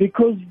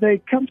 Because they're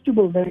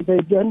comfortable. They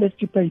don't have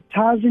to pay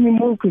tithes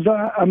anymore. Because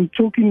I'm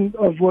talking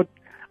of what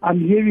I'm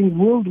hearing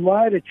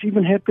worldwide. It's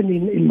even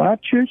happening in my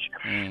church,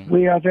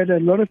 where I've had a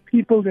lot of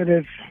people that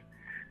have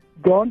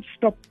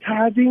stopped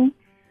tithing,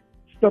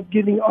 stopped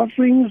giving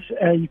offerings.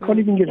 You can't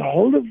even get a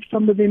hold of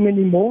some of them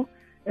anymore.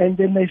 And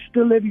then they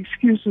still have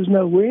excuses.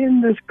 No,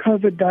 when this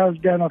COVID dies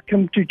down, I'll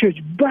come to church.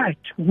 But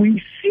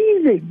we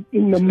see them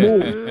in the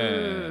mall.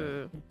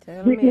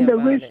 In the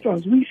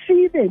restaurants, we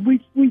see them.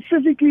 We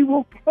physically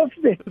walk past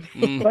them.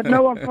 But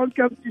no, I can't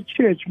come to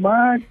church.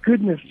 My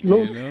goodness,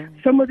 Lord.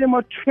 Some of them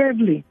are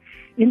traveling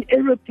in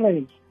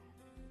aeroplanes.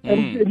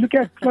 And look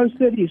how close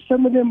that is.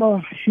 Some of them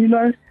are,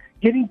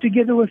 getting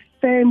together with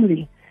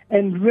family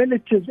and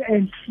relatives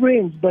and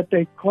friends, but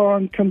they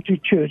can't come to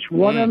church.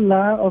 What a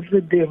lie of the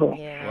devil.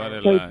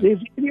 Yeah. So if there's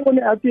anyone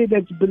out there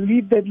that's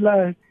believed that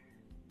lie,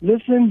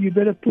 listen, you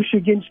better push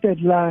against that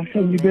lie,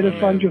 and you better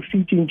find your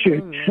feet in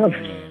church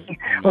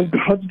on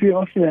God's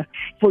behalf now.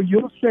 For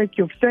your sake,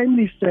 your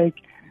family's sake,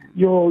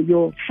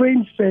 your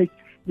friends' sake,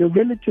 your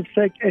relatives'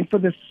 sake, and for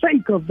the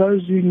sake of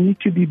those who need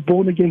to be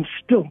born again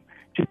still,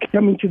 to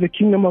come into the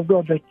kingdom of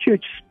God. The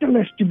church still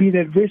has to be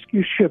that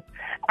rescue ship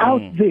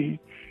out there.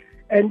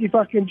 And if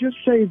I can just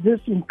say this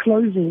in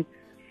closing,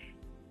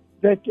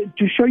 that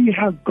to show you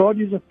how God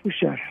is a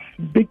pusher,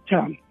 big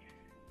time,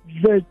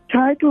 the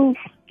title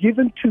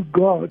given to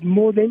God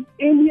more than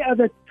any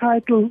other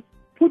title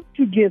put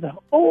together,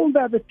 all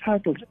the other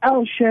titles,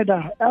 El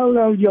Shaddai, El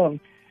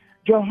Elyon,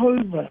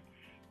 Jehovah,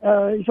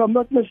 if I'm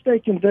not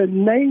mistaken, the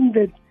name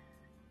that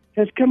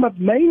has come up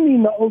mainly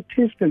in the Old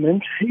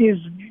Testament is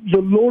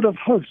the Lord of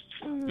Hosts.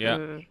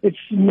 Yeah. It's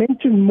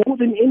mentioned more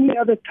than any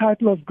other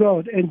title of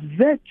God. And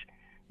that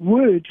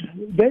word,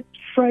 that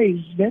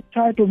phrase, that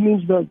title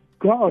means the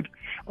God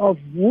of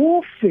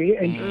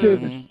warfare and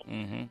service.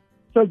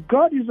 So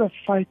God is a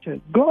fighter.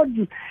 God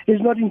is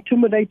not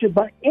intimidated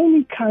by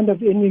any kind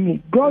of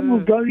enemy. God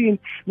will go in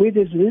where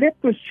there's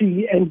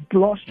leprosy and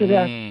blast it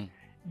out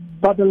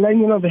by the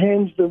laying of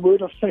hands, the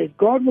word of faith.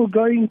 God will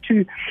go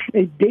into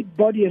a dead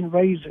body and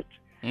raise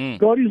it.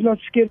 God is not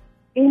scared of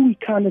any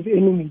kind of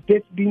enemy,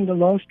 death being the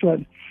last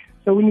one.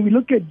 So when we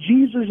look at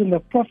Jesus and the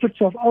prophets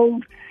of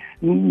old,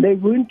 they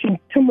weren't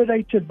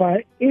intimidated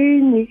by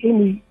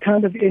any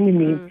kind of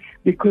enemy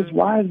because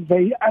why?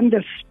 They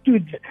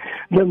understood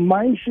the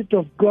mindset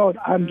of God.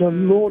 I'm the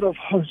Lord of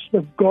hosts,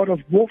 the God of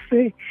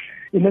warfare.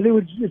 In other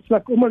words, it's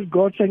like almost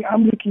God saying,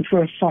 I'm looking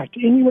for a fight.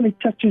 Anyone who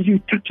touches you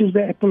touches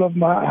the apple of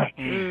my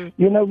eye.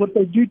 You know, what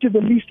they do to the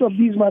least of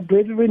these, my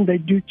brethren, they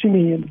do to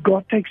me. And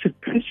God takes it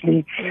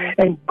personally.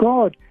 And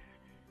God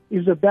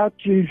is about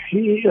to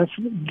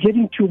get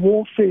into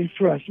warfare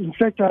for us. In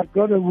fact, I've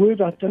got a word,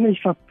 I don't know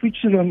if I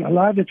preached it on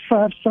Alive at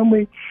 5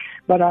 somewhere,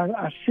 but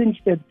I sense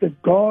that the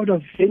God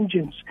of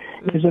vengeance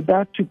is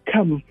about to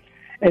come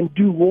and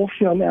do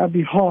warfare on our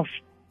behalf.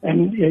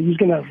 And he's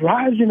going to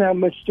rise in our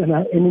midst, and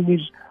our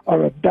enemies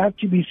are about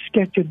to be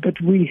scattered,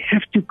 but we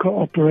have to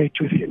cooperate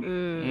with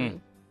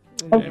him.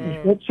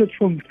 Okay, that's it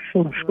for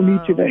me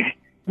today.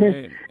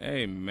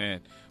 Amen.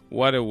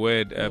 What a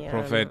word,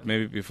 Prophet.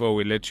 Maybe before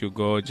we let you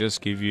go,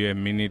 just give you a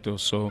minute or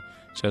so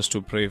just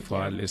to pray for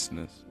our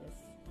listeners.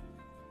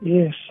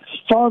 Yes.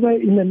 Father,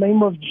 in the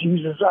name of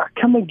Jesus, I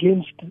come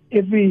against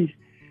every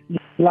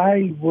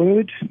lying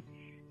word,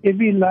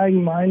 every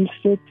lying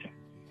mindset,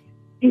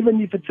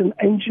 even if it's an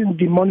ancient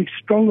demonic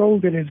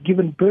stronghold that has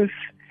given birth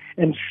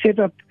and set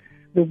up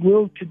the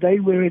world today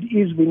where it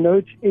is. We know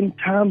it's end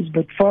times,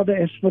 but Father,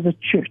 as for the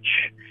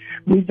church,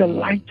 we're the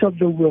light of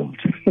the world.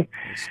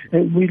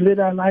 And we let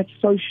our light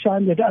so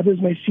shine that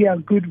others may see our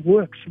good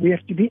works. We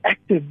have to be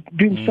active,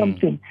 doing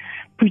something,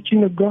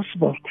 preaching the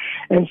gospel.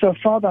 And so,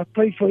 Father, I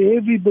pray for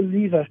every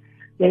believer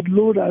that,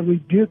 Lord, I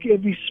rebuke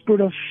every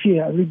spirit of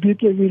fear, I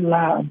rebuke every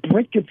lie, I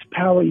break its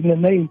power in the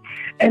name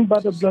and by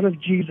the blood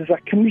of Jesus. I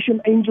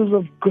commission angels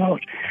of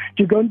God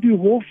to go and do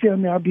warfare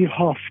on our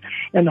behalf.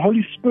 And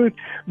Holy Spirit,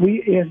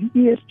 we have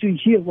ears to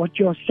hear what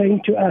you're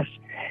saying to us.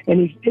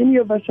 And if any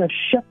of us have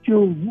shut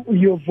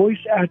your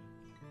voice out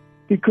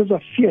because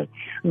of fear,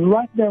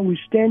 right now we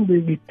stand, we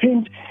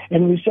repent,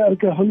 and we say,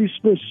 okay, Holy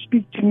Spirit,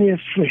 speak to me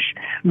afresh.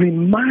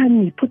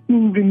 Remind me, put me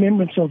in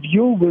remembrance of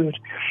your word,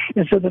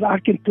 and so that I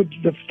can put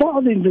the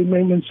Father in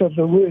remembrance of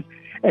the word,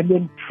 and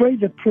then pray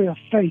the prayer of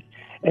faith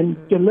and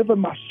deliver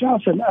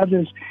myself and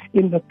others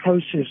in the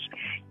process.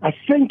 I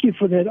thank you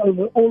for that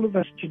over all of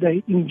us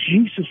today, in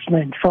Jesus'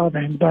 name, Father,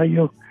 and by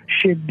your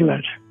shed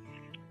blood.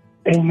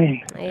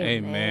 Amen.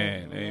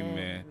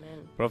 Amen.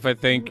 Prophet,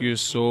 thank you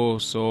so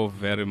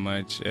very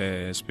much,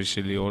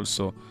 especially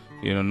also,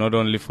 not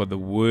only for the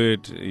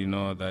word,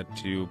 that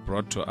you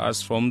brought to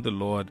us from the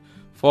Lord,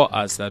 for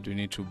us that we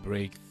need to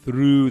break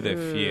through the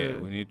fear.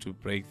 We need to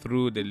break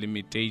through the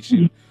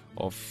limitation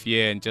of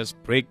fear and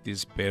just break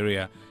this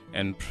barrier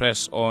and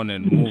press on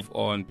and move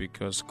on,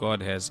 because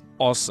God has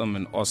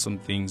awesome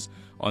things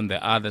on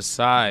the other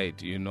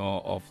side,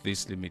 of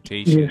this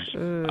limitation.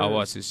 Yes.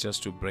 Ours is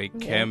just to break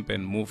camp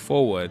and move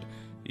forward,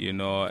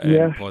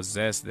 and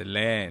possess the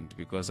land,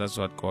 because that's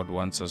what God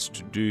wants us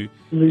to do.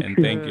 And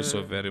thank you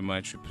so very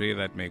much. We pray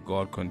that may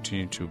God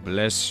continue to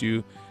bless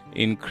you,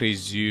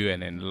 increase you,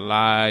 and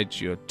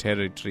enlarge your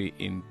territory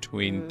in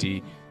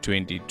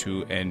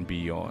 2022 and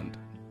beyond.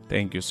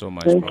 Thank you so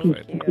much,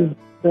 Prophet.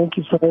 Thank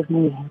you for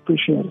having me. I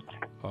appreciate it.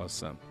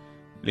 Awesome.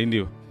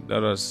 Lindy,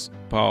 that was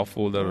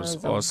powerful. That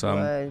was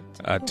awesome.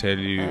 I tell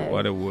you,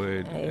 what a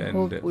word. I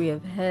hope we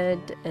have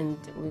heard, and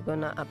we're going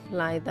to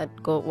apply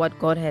what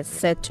God has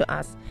said to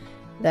us,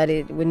 that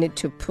we need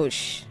to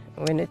push.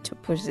 We need to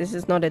push. This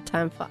is not a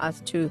time for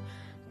us to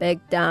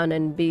back down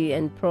and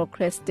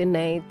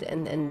procrastinate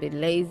and be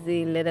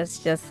lazy. Let us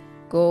just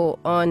go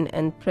on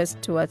and press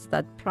towards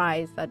that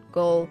prize, that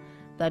goal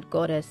that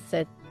God has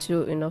set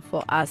to,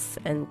 for us,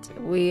 and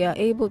we are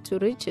able to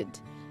reach it.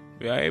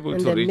 We are able to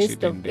reach it in the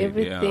midst of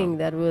everything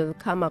that will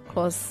come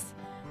across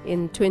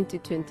in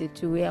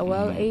 2022. We are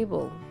well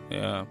able.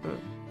 Yeah.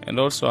 And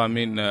also,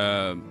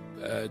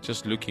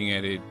 just looking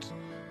at it,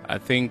 I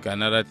think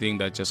another thing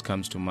that just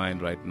comes to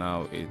mind right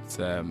now, it's,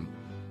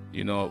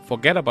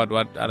 forget about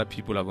what other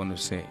people are going to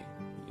say.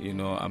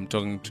 I'm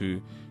talking to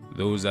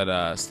those that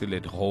are still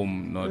at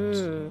home, not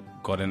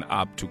gotten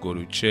up to go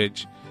to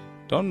church.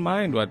 Don't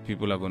mind what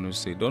people are going to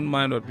say. Don't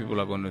mind what people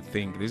are going to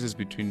think. This is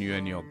between you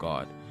and your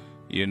God.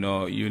 You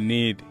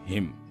need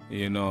Him.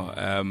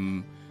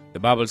 The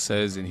Bible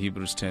says in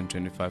Hebrews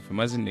 10:25, you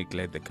mustn't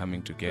neglect the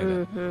coming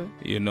together.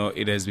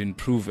 It has been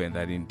proven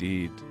that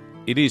indeed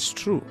it is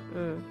true.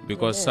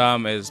 Because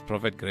some, as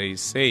Prophet Gray is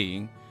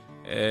saying,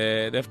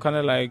 they've kind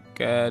of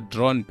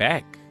drawn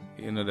back.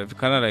 They've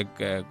kind of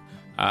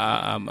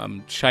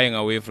I'm shying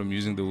away from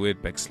using the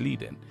word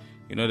backslidden.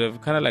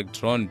 They've kind of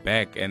drawn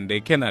back, and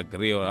they can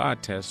agree or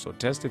attest or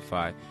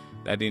testify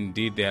that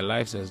indeed their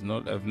lives have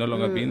no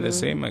longer been the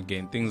same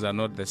again. Things are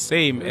not the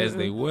same as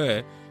they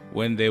were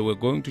when they were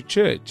going to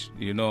church,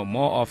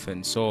 more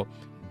often. So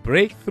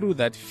break through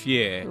that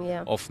fear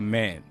of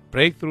man.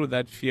 Break through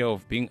that fear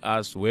of being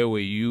asked, where were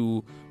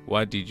you?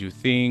 What did you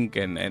think?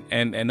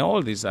 And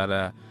all these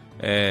other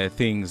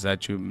things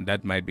that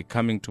might be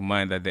coming to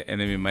mind, that the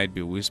enemy might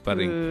be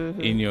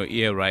whispering in your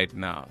ear right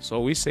now.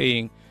 So we're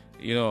saying,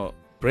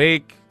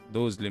 break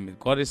those limits.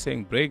 God is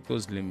saying, break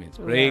those limits.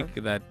 Break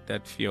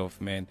that fear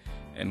of man,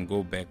 and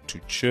go back to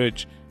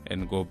church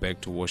and go back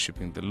to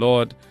worshiping the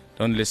Lord.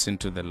 Don't listen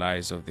to the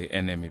lies of the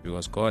enemy,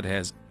 because God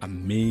has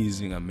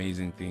amazing,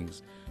 amazing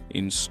things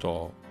in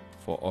store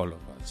for all of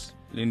us.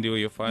 Lindy,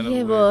 your final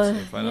words,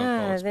 your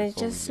final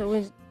thoughts.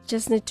 We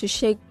just need to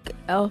shake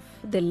off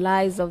the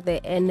lies of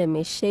the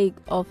enemy. Shake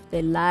off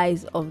the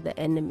lies of the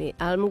enemy.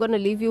 I'm going to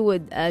leave you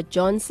with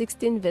John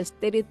 16, verse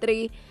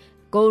 33.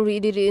 Go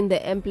read it in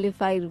the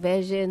Amplified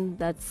Version.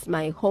 That's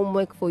my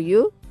homework for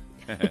you.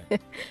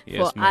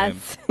 Yes, for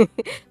us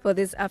for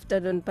this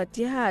afternoon. But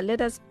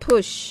let us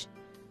push.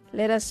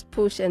 Let us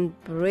push and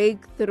break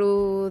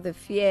through the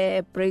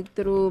fear, break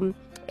through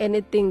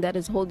anything that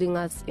is holding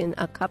us in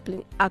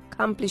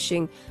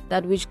accomplishing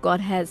that which God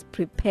has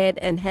prepared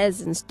and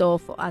has in store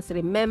for us.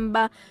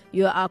 Remember,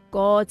 you are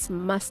God's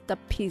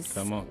masterpiece,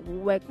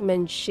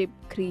 workmanship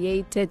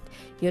created,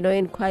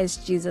 in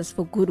Christ Jesus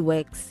for good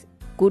works.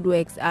 Good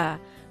works are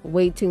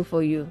waiting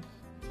for you.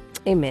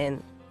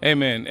 Amen.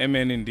 Amen.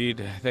 Amen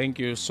indeed. Thank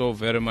you so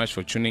very much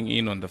for tuning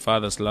in on the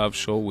Father's Love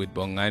Show with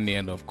Bongani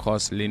and, of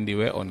course,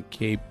 Lindiwe on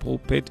K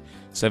Pulpit,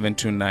 7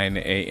 to 9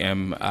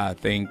 a.m. I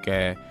think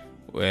you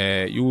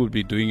will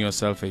be doing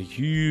yourself a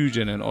huge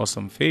and an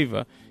awesome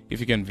favor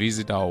if you can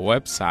visit our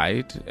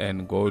website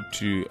and go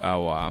to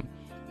our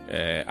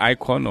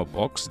icon or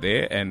box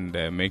there and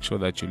make sure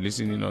that you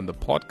listen in on the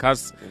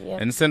podcast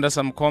and send us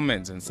some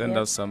comments and send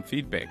us some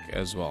feedback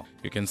as well.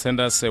 You can send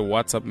us a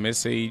WhatsApp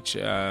message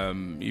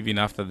even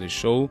after the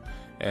show.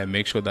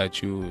 Make sure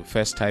that you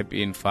first type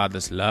in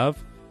Father's Love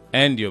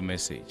and your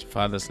message,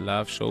 Father's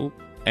Love Show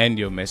and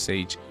your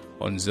message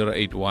on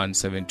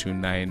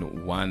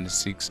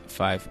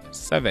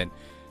 081-729-1657.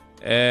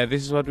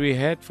 This is what we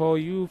had for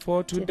you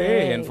for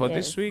today and for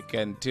this week.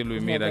 Until we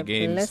meet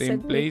again, same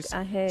place,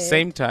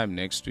 same time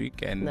next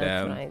week. And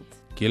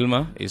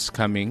Gilma is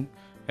coming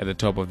at the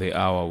top of the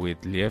hour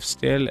with Lief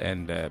Stel,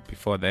 and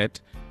before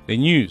that, the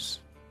news.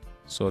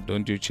 So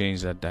don't you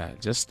change that dial.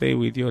 Just stay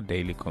with your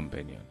daily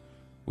companion.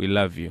 We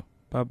love you.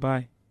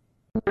 Bye-bye.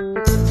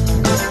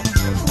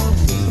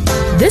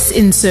 This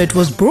insert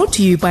was brought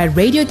to you by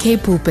Radio K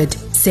Pulpit,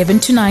 7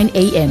 to 9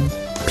 a.m.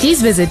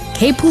 Please visit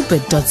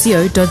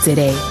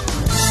kpulpit.co.za.